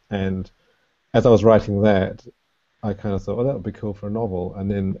month. And as I was writing that, I kind of thought, oh, that would be cool for a novel.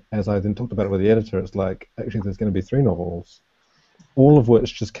 And then as I then talked about it with the editor, it's like, actually, there's going to be 3 novels, all of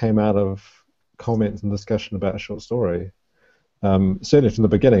which just came out of comments and discussion about a short story. Certainly from the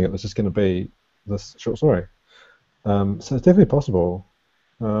beginning, it was just going to be this short story. So it's definitely possible.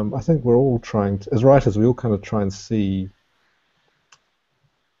 I think we're all trying to, as writers, we all kind of try and see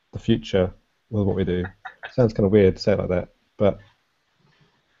the future with what we do. Sounds kind of weird to say it like that, but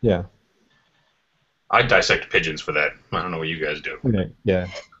yeah. I dissect pigeons for that. I don't know what you guys do. Okay, yeah.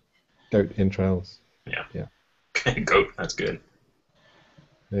 Goat entrails. Yeah. Yeah. Goat, that's good.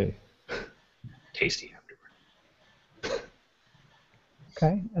 Hey. Tasty afterward.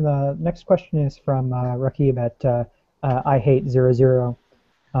 Okay, and the next question is from Rakib at I Hate 00.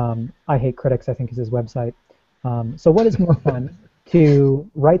 I Hate Critics, I think, is his website. So what is more fun, to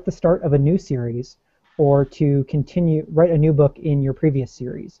write the start of a new series or to write a new book in your previous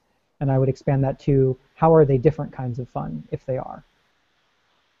series? And I would expand that to, how are they different kinds of fun, if they are?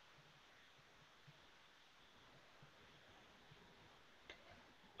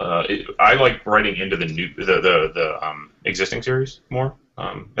 I like writing into the existing series more,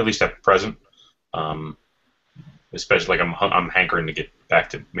 at least at present. Especially like I'm hankering to get back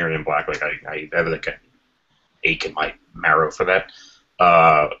to Miriam Black. Like I have like an ache in my marrow for that.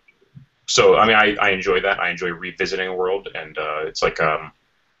 So I mean I enjoy that. I enjoy revisiting a world, and it's like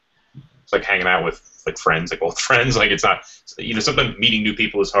It's like hanging out with like friends, like old friends. Like it's not, sometimes meeting new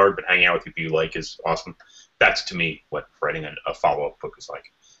people is hard, but hanging out with people you like is awesome. That's to me what writing a follow-up book is like.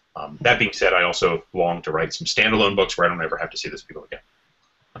 That being said, I also long to write some standalone books where I don't ever have to see those people again.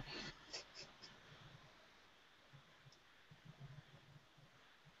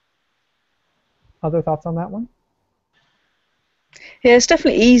 Other thoughts on that one? Yeah, it's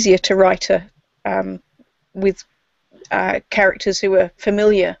definitely easier to write with characters who are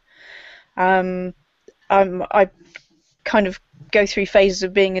familiar. I kind of go through phases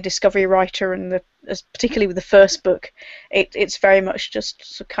of being a discovery writer, and particularly with the first book, it's very much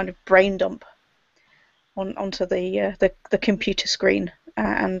just kind of brain dump onto the computer screen,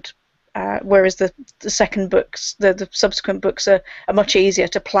 and whereas the second books, the subsequent books are much easier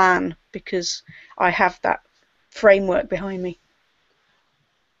to plan because I have that framework behind me.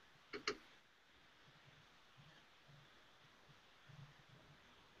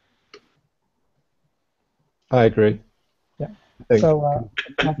 I agree. Yeah. So,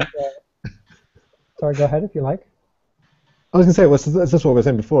 sorry, go ahead if you like. I was going to say, well, it's just what we were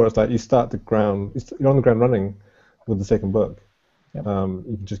saying before. It's like you start the ground, you're on the ground running with the second book. Yep.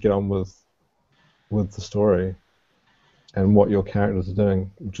 You can just get on with the story and what your characters are doing,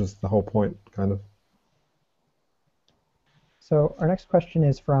 which is the whole point, kind of. So our next question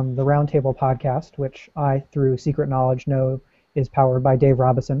is from the Roundtable podcast, which I, through secret knowledge, know is powered by Dave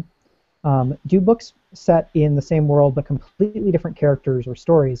Robison. Do books set in the same world but completely different characters or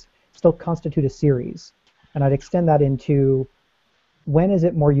stories still constitute a series? And I'd extend that into, when is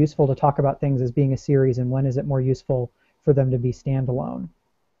it more useful to talk about things as being a series, and when is it more useful for them to be standalone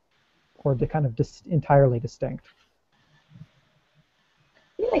or to kind of entirely distinct?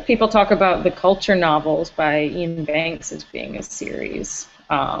 I feel like people talk about the Culture novels by Ian Banks as being a series.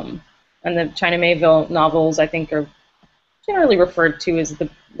 And the China Mayville novels, I think, are generally referred to as the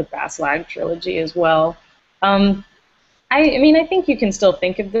Baslag trilogy as well. I mean, I think you can still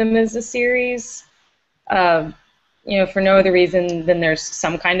think of them as a series, for no other reason than there's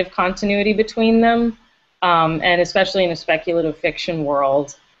some kind of continuity between them, and especially in a speculative fiction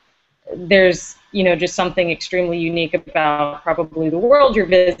world, there's just something extremely unique about probably the world you're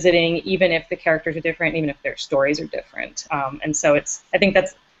visiting, even if the characters are different, even if their stories are different, and so I think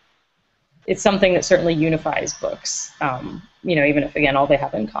it's something that certainly unifies books, even if, again, all they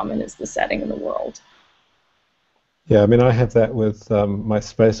have in common is the setting and the world. Yeah, I mean, I have that with my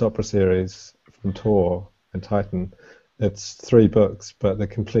space opera series from Tor and Titan. It's 3 books, but they're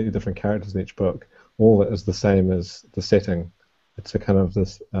completely different characters in each book. All that is the same as the setting. It's a kind of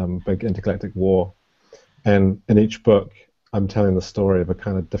this big intergalactic war. And in each book, I'm telling the story of a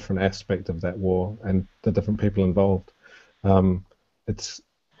kind of different aspect of that war and the different people involved. It's,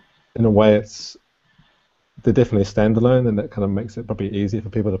 in a way, they're definitely standalone, and that kind of makes it probably easier for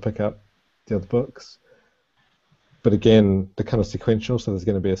people to pick up the other books. But again, they're kind of sequential, so there's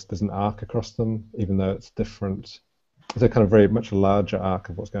going to be there's an arc across them, even though it's different. It's a kind of very much a larger arc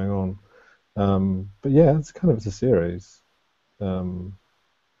of what's going on. But yeah, it's a series. It's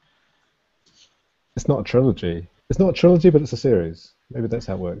not a trilogy. It's not a trilogy, but it's a series. Maybe that's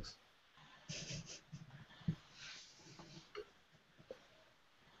how it works.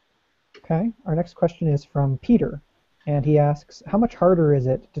 Okay, our next question is from Peter, and he asks, how much harder is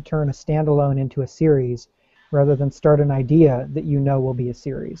it to turn a standalone into a series rather than start an idea that you know will be a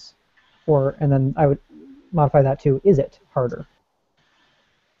series? And then I would modify that to, is it harder?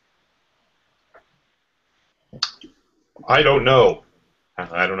 I don't know.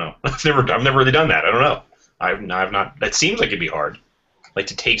 I don't know. I've never really done that. I don't know. I've not. That seems like it'd be hard. Like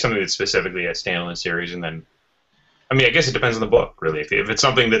to take something that's specifically a standalone series and then. I mean, I guess it depends on the book, really. If it's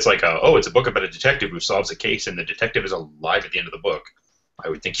something that's like, it's a book about a detective who solves a case and the detective is alive at the end of the book, I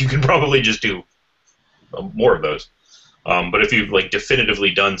would think you can probably just do more of those. But if you've like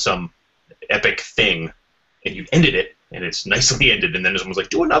definitively done some epic thing and you've ended it and it's nicely ended, and then someone's like,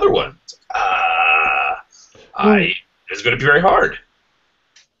 do another one. It's like, it's going to be very hard.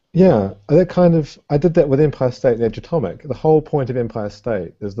 Yeah, I did that with Empire State and Edge Atomic. The whole point of Empire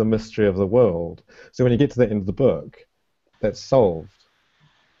State is the mystery of the world. So when you get to the end of the book, that's solved.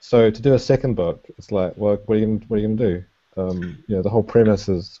 So to do a second book, it's like, well, what are you going to do? The whole premise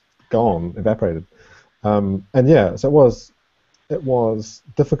is gone, evaporated. And yeah, so it was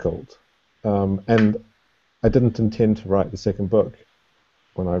difficult. And I didn't intend to write the second book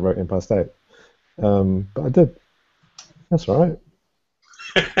when I wrote Empire State. But I did. That's all right.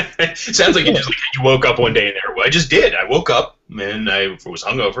 Sounds like you woke up one day and there. Well, I just did. I woke up and I was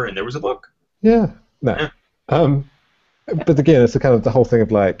hungover and there was a book. Yeah. No. Yeah. But again, it's the whole thing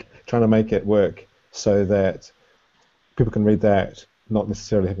of like trying to make it work so that people can read that not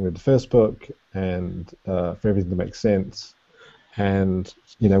necessarily having read the first book, and for everything to make sense, and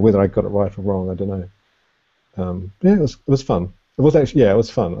whether I got it right or wrong, I don't know. Yeah, it was fun. It was actually it was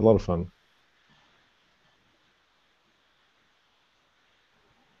fun, a lot of fun.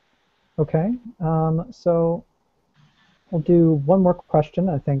 Okay, so we'll do one more question,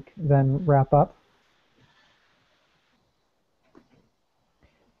 I think, then wrap up.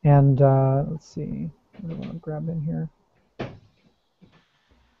 And let's see, what do I want to grab in here?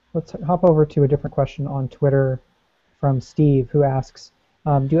 Let's hop over to a different question on Twitter from Steve, who asks,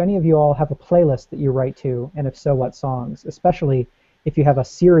 do any of you all have a playlist that you write to, and if so, what songs? Especially if you have a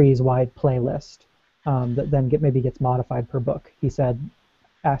series-wide playlist that then maybe gets modified per book, he said,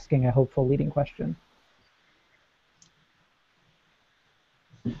 asking a hopeful leading question.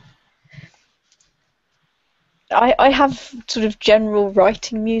 I have sort of general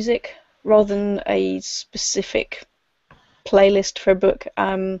writing music rather than a specific playlist for a book.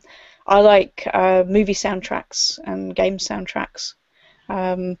 I like movie soundtracks and game soundtracks.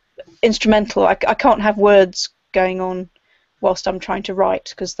 Instrumental. I can't have words going on whilst I'm trying to write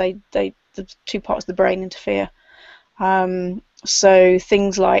because the two parts of the brain interfere. So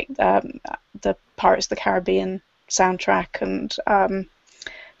things like the Pirates of the Caribbean soundtrack and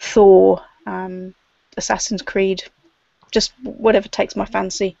Thor, Assassin's Creed, just whatever takes my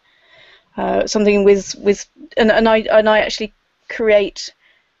fancy. Something and I actually create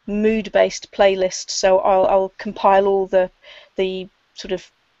mood-based playlists. So I'll compile all the sort of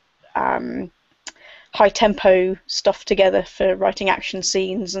high tempo stuff together for writing action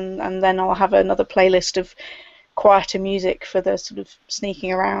scenes, and then I'll have another playlist of quieter music for the sort of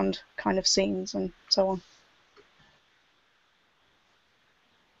sneaking around kind of scenes and so on.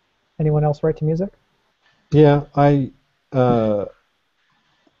 Anyone else write to music? Yeah, as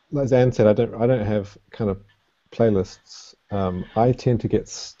Anne said, I don't have kind of playlists. I tend to get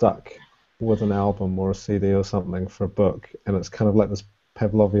stuck with an album or a CD or something for a book, and it's kind of like this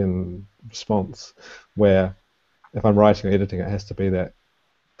Pavlovian response where if I'm writing or editing, it has to be that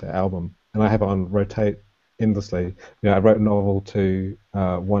album, and I have it on rotate endlessly. I wrote a novel to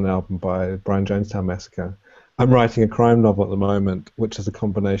one album by Brian Jonestown Massacre. I'm writing a crime novel at the moment, which is a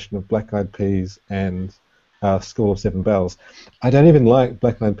combination of Black Eyed Peas and School of Seven Bells. I don't even like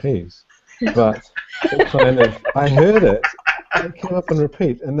Black Eyed Peas, but it kind of, I heard it, and it came up on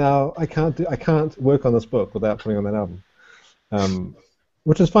repeat, and now I can't work on this book without putting on that album,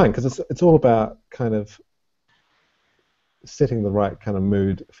 which is fine because it's all about kind of setting the right kind of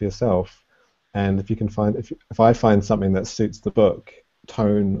mood for yourself, and if you can find if I find something that suits the book,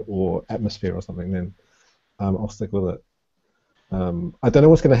 tone or atmosphere or something, then I'll stick with it. I don't know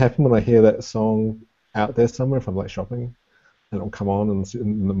what's going to happen when I hear that song out there somewhere if I'm like shopping, and it'll come on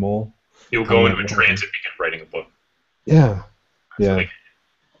in the mall. You'll go into a trance if you get writing a book. Yeah, yeah.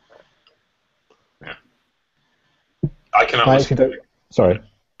 Yeah. I cannot listen. Sorry.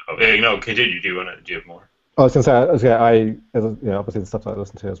 Oh, yeah, no, continue. Do you have more? I was going to say, obviously the stuff that I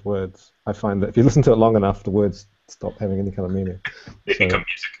listen to as words, I find that if you listen to it long enough, the words stop having any kind of meaning. They become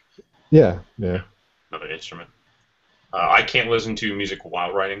music. Yeah. Another instrument. I can't listen to music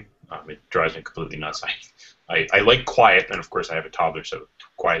while writing. It drives me completely nuts. I like quiet, and of course I have a toddler, so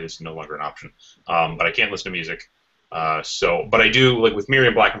quiet is no longer an option. But I can't listen to music. But I do, like with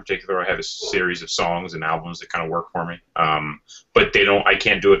Miriam Black in particular, I have a series of songs and albums that kind of work for me. But I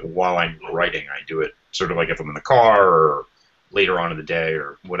can't do it while I'm writing. I do it sort of like if I'm in the car or later on in the day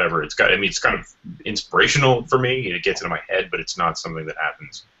or whatever. It's kind of inspirational for me. It gets into my head, but it's not something that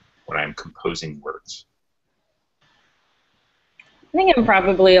happens when I'm composing words. I think I'm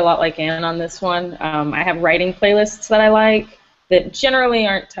probably a lot like Anne on this one. I have writing playlists that I like that generally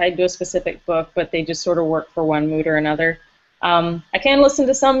aren't tied to a specific book, but they just sort of work for one mood or another. I can listen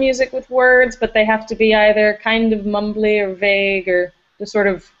to some music with words, but they have to be either kind of mumbly or vague or just sort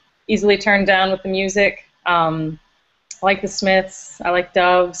of easily turned down with the music. I like the Smiths. I like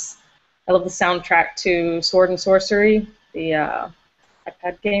Doves. I love the soundtrack to Sword and Sorcery, the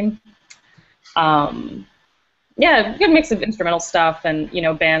iPad game. Yeah, good mix of instrumental stuff and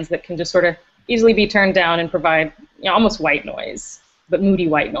bands that can just sort of easily be turned down and provide almost white noise, but moody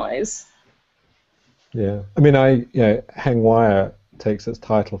white noise. Yeah, I mean, Hang Wire takes its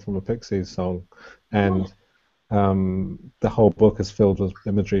title from a Pixies song, and the whole book is filled with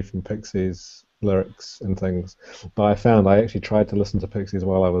imagery from Pixies lyrics and things. But I found I actually tried to listen to Pixies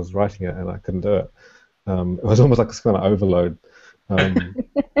while I was writing it, and I couldn't do it. It was almost like a kind of overload.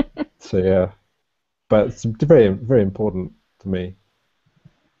 So yeah. But it's very, very important to me.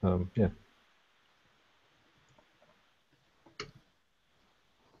 Yeah.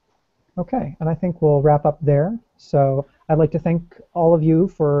 Okay, and I think we'll wrap up there. So I'd like to thank all of you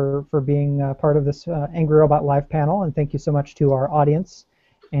for being part of this Angry Robot Live panel, and thank you so much to our audience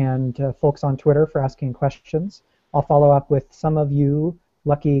and folks on Twitter for asking questions. I'll follow up with some of you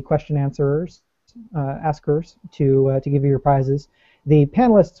lucky question askers to give you your prizes. The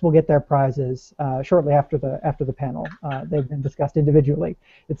panelists will get their prizes shortly after the panel. They've been discussed individually.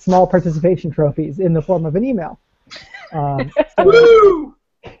 It's small participation trophies in the form of an email.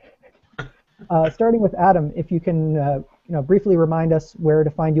 Starting with Adam, if you can briefly remind us where to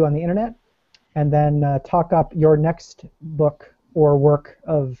find you on the internet, and then talk up your next book or work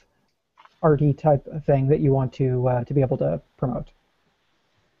of arty type of thing that you want to be able to promote.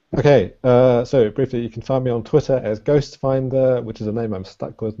 Okay, so briefly, you can find me on Twitter as Ghostfinder, which is a name I'm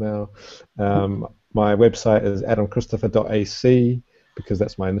stuck with now. My website is adamchristopher.ac, because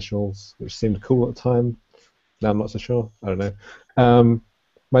that's my initials, which seemed cool at the time. Now I'm not so sure. I don't know.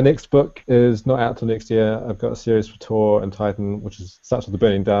 My next book is not out till next year. I've got a series for Tor and Titan, which starts with The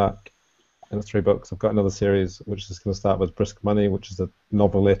Burning Dark, and it's 3 books. I've got another series, which is going to start with Brisk Money, which is a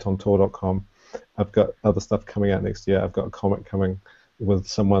novelette on Tor.com. I've got other stuff coming out next year. I've got a comic coming with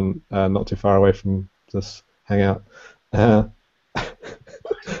someone not too far away from this hangout. Yeah,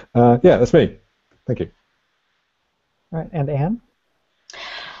 that's me. Thank you. All right, and Anne?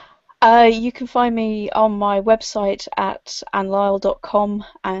 You can find me on my website at annelyle.com,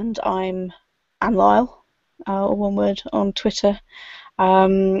 and I'm Anne Lyle, all one word, on Twitter.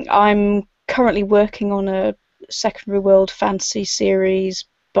 I'm currently working on a Secondary World fantasy series,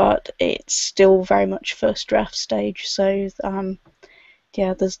 but it's still very much first draft stage, so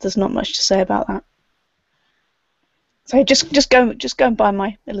yeah, there's not much to say about that. So just go and buy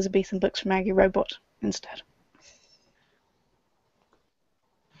my Elizabethan books from Angry Robot instead.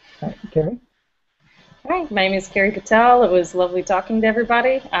 Right, Carrie? Hi, my name is Carrie Patel. It was lovely talking to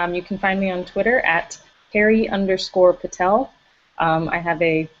everybody. You can find me on Twitter at Carrie_Patel. I have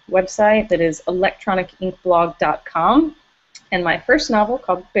a website that is electronicinkblog.com, and my first novel,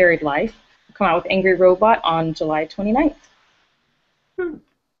 called Buried Life, will come out with Angry Robot on July 29th. And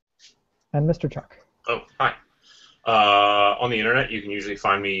Mr. Chuck? Oh, hi. On the internet, you can usually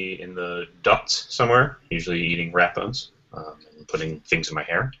find me in the ducts somewhere, usually eating rat bones and putting things in my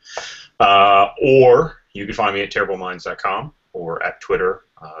hair. Or you can find me at terribleminds.com or at Twitter,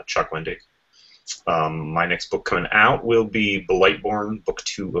 Chuck Wendig. My next book coming out will be Blightborn, Book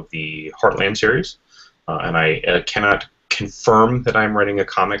 2 of the Heartland series. And I cannot confirm that I'm writing a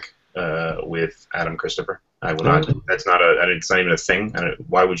comic with Adam Christopher. I will not. It's not even a thing.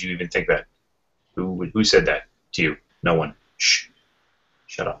 Why would you even think that? Who said that to you? No one. Shh.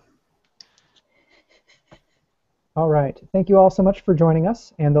 Shut up. All right. Thank you all so much for joining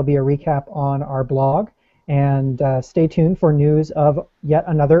us, and there'll be a recap on our blog. And stay tuned for news of yet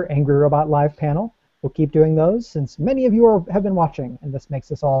another Angry Robot Live panel. We'll keep doing those since many of you have been watching, and this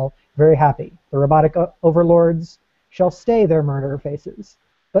makes us all very happy. The robotic overlords shall stay their murder faces,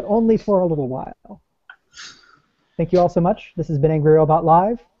 but only for a little while. Thank you all so much. This has been Angry Robot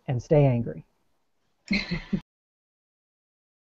Live, and stay angry.